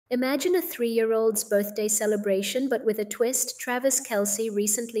Imagine a 3-year-old's birthday celebration, but with a twist. Travis Kelce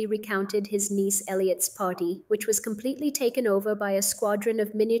recently recounted his niece Elliot's party, which was completely taken over by a squadron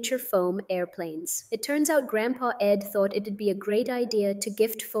of miniature foam airplanes. It turns out Grandpa Ed thought it'd be a great idea to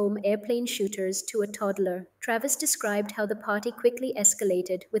gift foam airplane shooters to a toddler. Travis described how the party quickly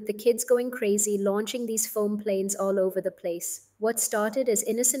escalated, with the kids going crazy, launching these foam planes all over the place. What started as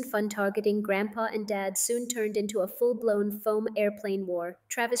innocent fun targeting Grandpa and Dad soon turned into a full blown foam airplane war.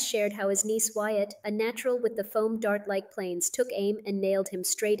 Travis shared how his niece Wyatt, a natural with the foam dart like planes, took aim and nailed him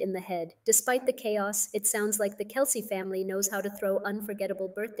straight in the head. Despite the chaos, it sounds like the Kelsey family knows how to throw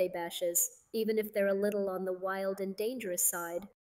unforgettable birthday bashes, even if they're a little on the wild and dangerous side.